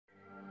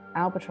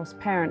Albatross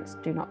parents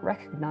do not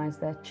recognize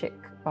their chick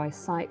by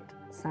sight,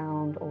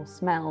 sound, or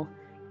smell.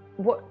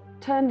 What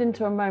turned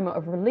into a moment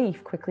of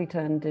relief quickly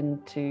turned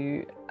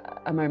into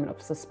a moment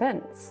of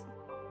suspense.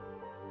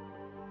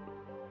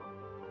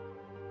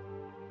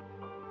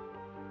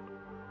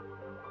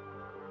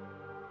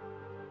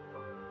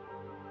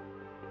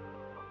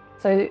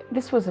 So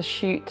this was a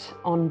shoot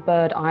on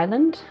Bird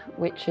Island,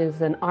 which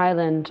is an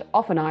island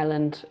off an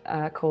island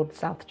called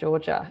South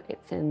Georgia.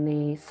 It's in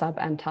the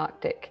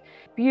sub-Antarctic.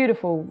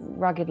 Beautiful,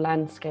 rugged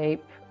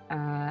landscape,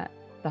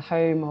 the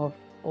home of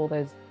all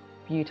those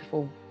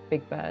beautiful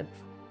big birds.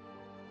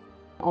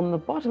 On the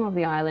bottom of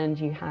the island,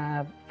 you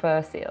have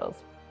fur seals.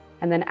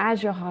 And then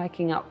as you're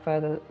hiking up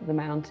further the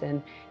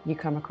mountain, you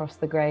come across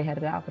the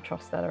grey-headed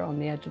albatross that are on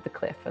the edge of the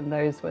cliff, and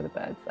those were the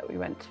birds that we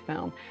went to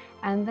film.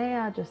 And they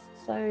are just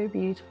so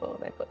beautiful.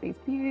 They've got these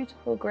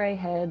beautiful grey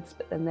heads,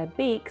 but then their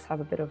beaks have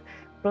a bit of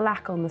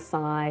black on the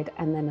side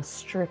and then a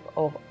strip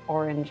of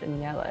orange and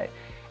yellow.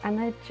 And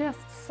they're just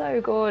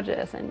so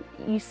gorgeous, and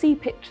you see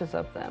pictures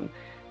of them,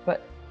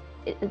 but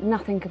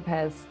nothing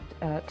compares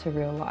to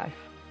real life.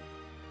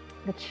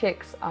 The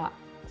chicks are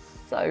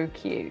so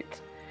cute.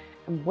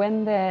 And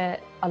when they're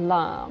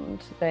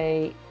alarmed,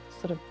 they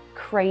sort of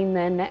crane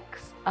their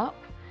necks up,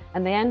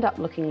 and they end up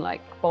looking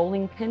like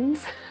bowling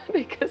pins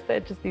because they're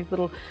just these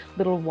little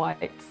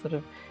white sort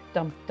of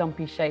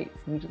dumpy shapes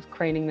and just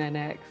craning their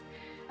necks.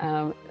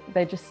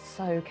 They're just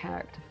so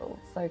characterful,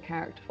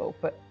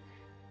 but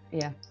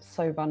yeah,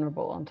 so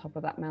vulnerable on top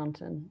of that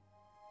mountain.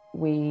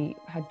 We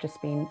had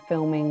just been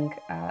filming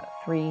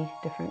 3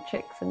 different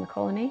chicks in the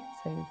colony,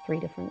 so three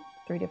different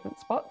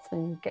spots,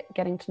 and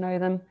getting to know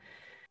them.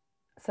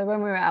 So when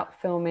we were out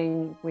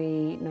filming,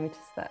 we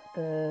noticed that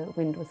the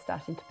wind was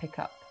starting to pick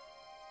up,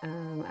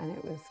 and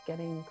it was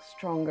getting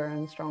stronger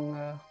and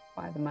stronger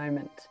by the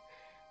moment.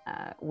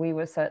 We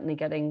were certainly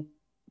getting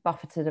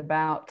buffeted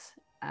about,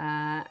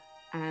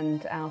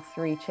 and our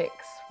 3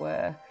 chicks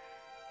were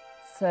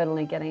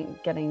certainly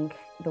getting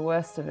the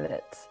worst of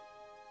it.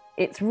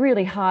 It's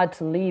really hard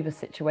to leave a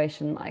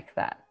situation like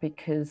that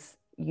because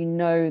you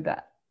know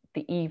that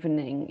the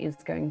evening is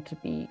going to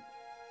be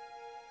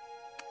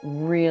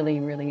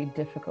really, really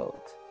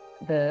difficult.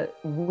 The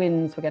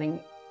winds were getting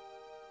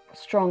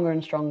stronger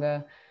and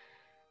stronger,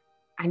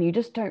 and you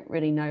just don't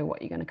really know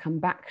what you're going to come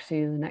back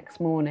to the next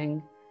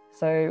morning.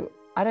 So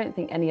I don't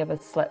think any of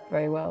us slept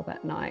very well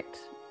that night.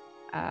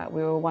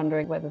 We were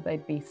wondering whether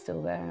they'd be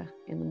still there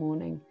in the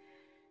morning.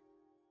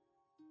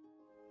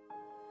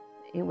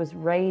 It was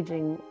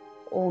raging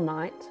all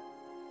night.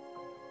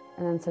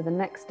 And then so the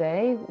next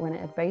day, when it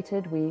had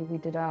abated, we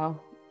did our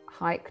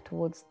hike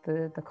towards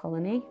the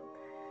colony.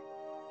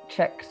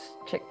 Checked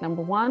chick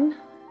number 1.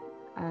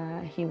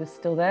 He was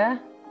still there,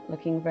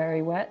 looking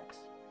very wet.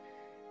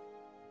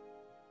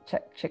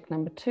 Checked chick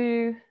number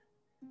 2.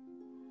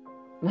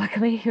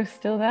 Luckily, he was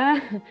still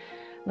there,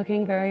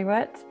 looking very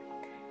wet.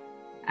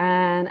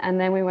 And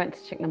then we went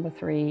to chick number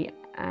 3,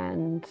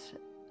 and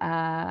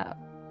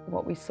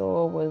what we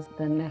saw was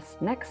the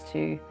nest next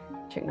to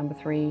chick number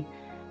 3.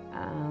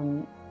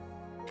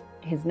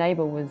 His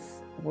neighbor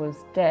was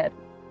dead.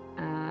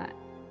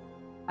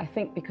 I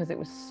think because it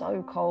was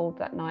so cold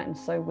that night and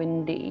so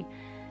windy,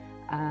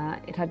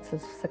 it had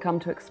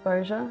succumbed to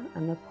exposure,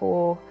 and the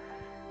poor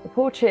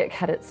chick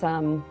had its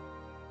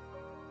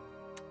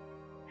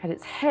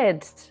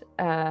head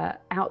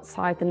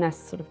outside the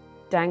nest, sort of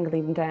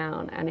dangling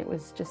down, and it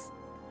was just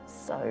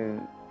so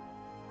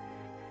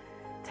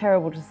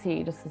terrible to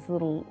see, just this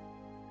little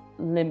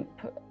limp,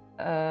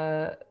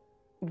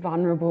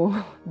 vulnerable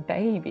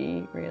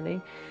baby,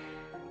 really.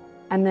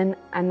 And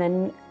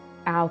then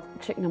our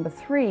chick number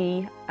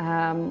 3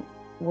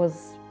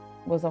 was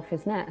off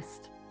his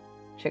nest.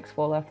 Chicks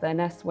fall off their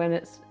nest when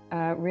it's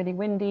really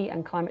windy,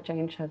 and climate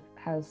change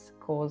has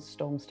caused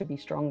storms to be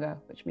stronger,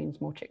 which means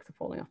more chicks are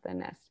falling off their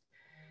nest.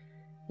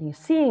 And you're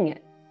seeing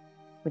it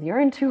with your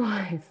own 2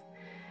 eyes.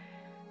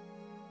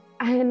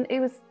 And it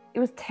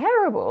was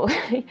terrible.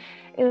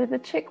 The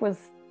chick was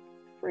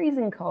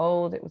freezing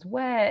cold, it was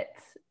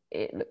wet,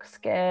 it looked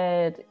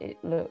scared, it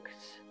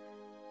looked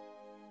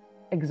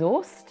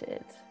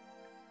exhausted.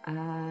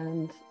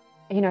 And,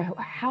 you know,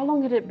 how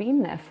long had it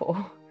been there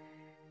for?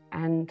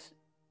 And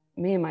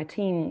me and my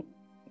team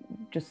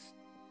just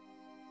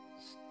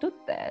stood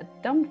there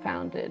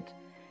dumbfounded.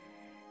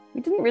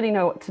 We didn't really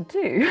know what to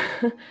do.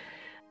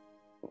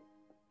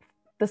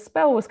 The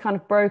spell was kind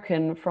of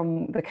broken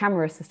from the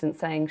camera assistant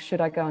saying, should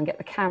I go and get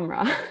the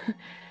camera?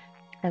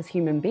 As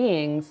human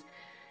beings,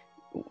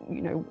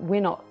 you know,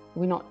 we're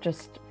not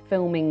just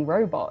filming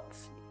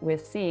robots. We're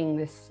seeing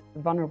this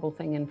vulnerable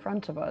thing in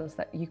front of us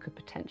that you could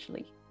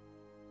potentially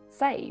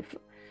save.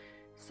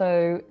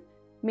 So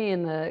me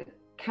and the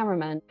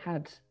cameraman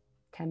had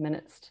 10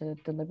 minutes to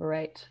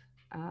deliberate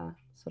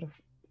sort of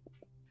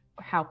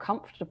how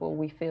comfortable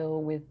we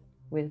feel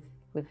with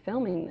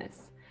filming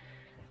this.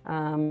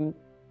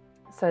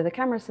 So the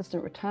camera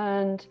assistant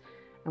returned,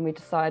 and we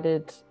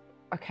decided,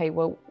 okay,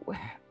 well,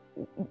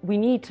 we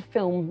need to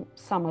film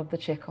some of the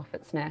chick off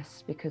its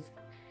nest because,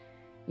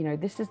 you know,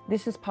 this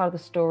is part of the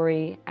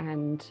story,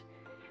 and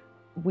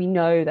we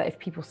know that if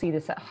people see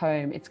this at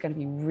home, it's going to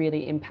be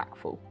really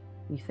impactful.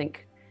 You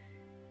think,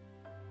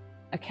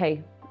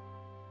 okay,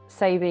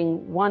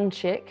 saving one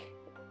chick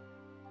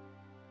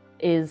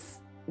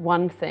is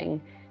one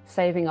thing,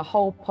 saving a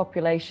whole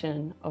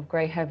population of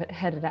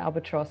grey-headed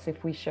albatross,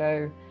 if we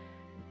show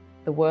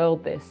the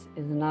world this,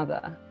 is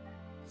another.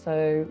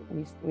 So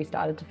we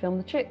started to film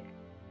the chick.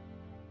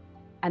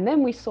 And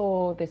then we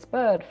saw this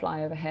bird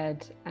fly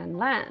overhead and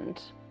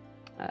land,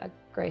 a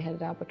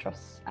grey-headed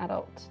albatross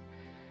adult.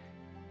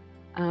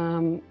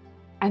 And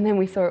then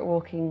we saw it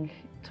walking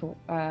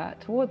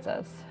towards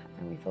us,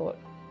 and we thought,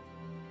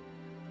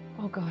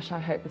 oh gosh, I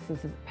hope this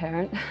is its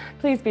parent.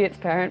 Please be its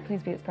parent,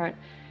 please be its parent.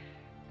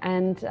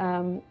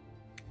 And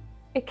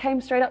it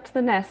came straight up to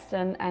the nest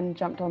and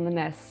jumped on the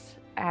nest.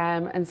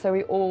 And so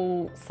we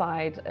all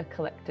sighed a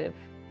collective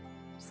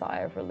sigh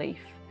of relief.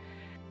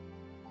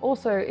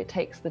 Also, it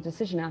takes the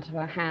decision out of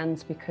our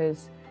hands,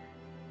 because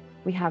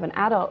we have an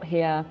adult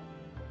here.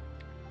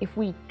 If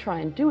we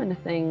try and do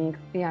anything,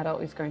 the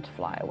adult is going to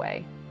fly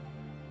away.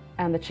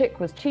 And the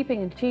chick was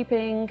cheeping and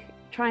cheeping,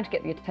 trying to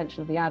get the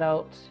attention of the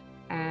adult,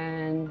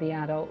 and the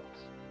adult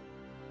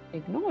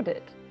ignored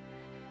it.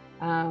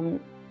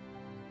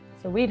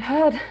 So we'd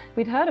heard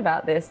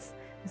about this.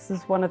 This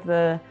is one of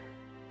the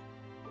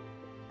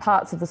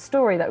parts of the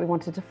story that we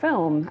wanted to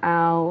film.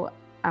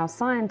 Our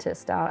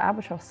scientist, our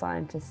albatross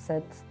scientist,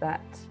 said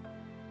that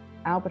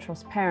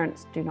albatross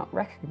parents do not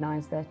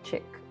recognize their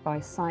chick by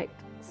sight,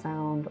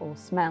 sound, or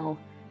smell.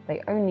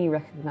 They only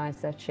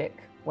recognize their chick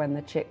when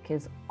the chick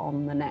is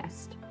on the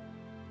nest.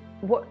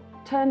 What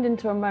turned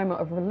into a moment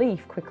of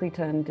relief quickly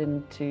turned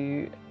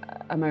into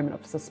a moment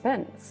of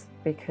suspense,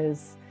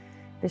 because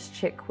this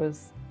chick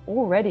was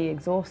already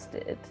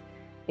exhausted.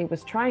 It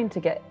was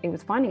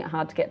finding it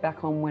hard to get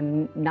back on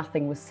when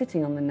nothing was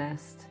sitting on the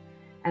nest.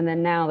 And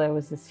then now there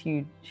was this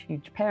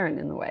huge parent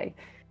in the way.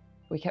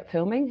 We kept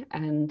filming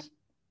and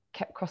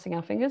kept crossing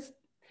our fingers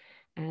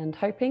and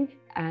hoping.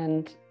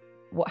 And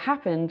what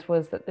happened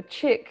was that the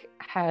chick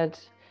had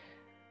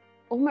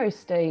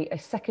almost a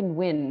second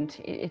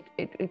wind.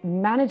 It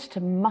managed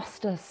to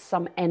muster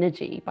some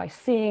energy by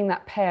seeing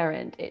that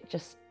parent. It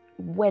just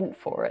went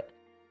for it.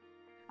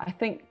 I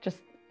think just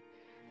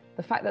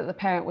the fact that the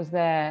parent was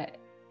there,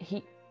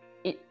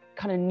 it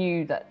kind of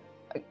knew that,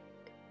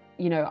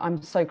 you know,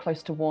 I'm so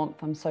close to warmth,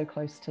 I'm so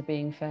close to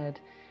being fed.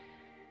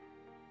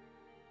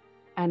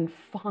 And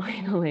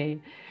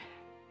finally,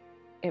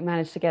 it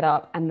managed to get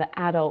up, and the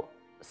adult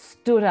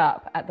stood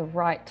up at the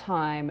right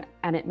time,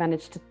 and it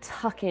managed to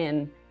tuck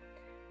in.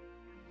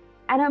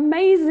 And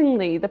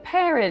amazingly, the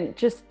parent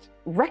just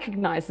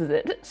recognizes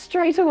it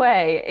straight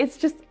away. It's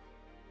just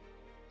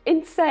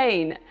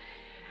insane.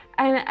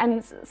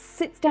 And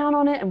sits down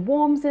on it and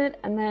warms it,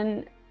 and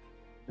then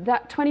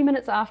that 20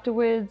 minutes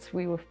afterwards,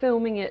 we were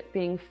filming it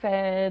being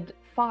fed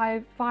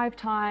five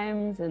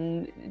times,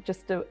 and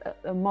just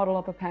a model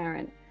of a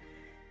parent.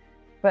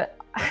 But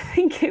I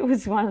think it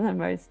was one of the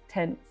most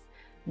tense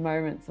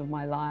moments of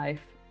my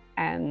life.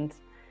 And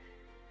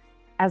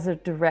as a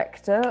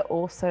director,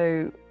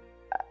 also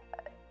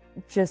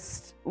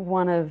just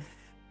would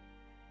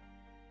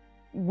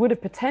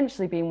have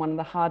potentially been one of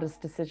the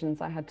hardest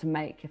decisions I had to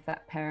make if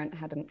that parent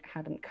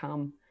hadn't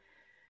come.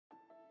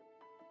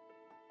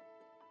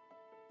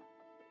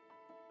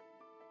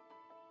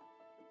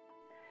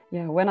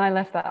 Yeah, when I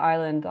left that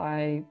island,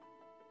 I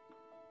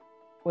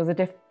was a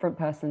different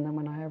person than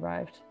when I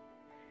arrived.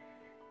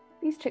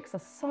 These chicks are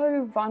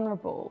so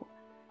vulnerable,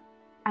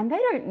 and they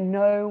don't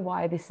know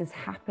why this is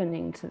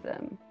happening to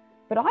them.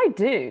 But I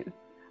do.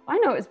 I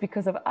know it's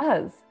because of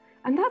us.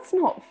 And that's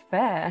not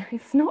fair.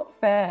 It's not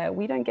fair.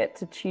 We don't get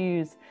to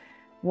choose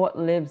what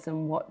lives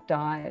and what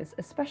dies,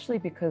 especially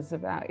because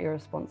of our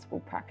irresponsible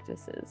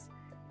practices.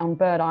 On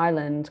Bird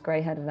Island,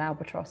 grey-headed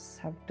albatross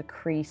have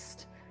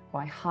decreased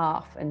by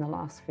half in the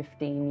last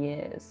 15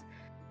 years.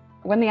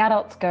 When the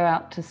adults go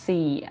out to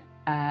sea,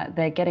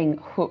 they're getting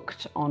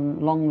hooked on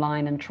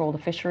longline and trawler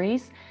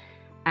fisheries,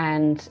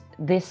 and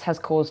this has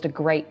caused a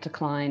great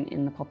decline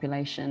in the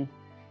population.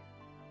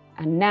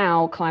 And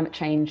now climate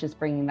change is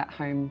bringing that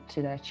home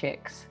to their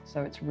chicks,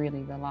 so it's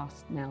really the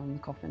last nail in the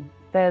coffin.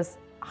 There's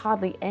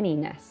hardly any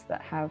nests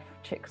that have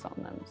chicks on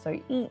them, so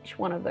each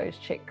one of those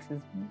chicks is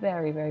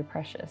very, very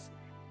precious.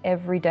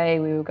 Every day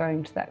we were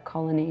going to that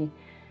colony,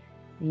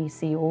 and you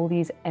see all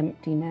these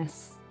empty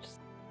nests.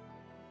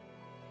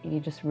 You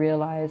just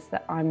realize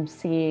that I'm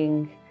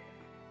seeing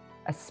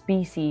a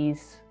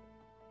species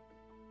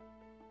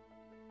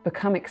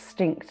become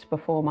extinct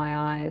before my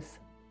eyes.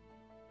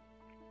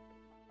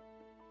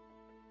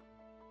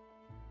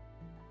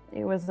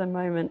 It was a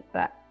moment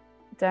that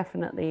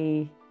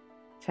definitely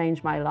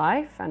changed my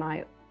life, and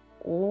I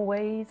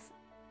always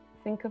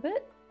think of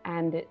it,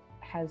 and it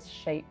has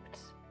shaped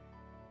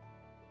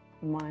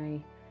my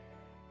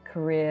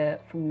career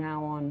from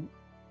now on,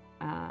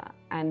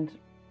 and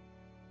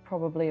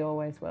probably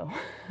always will.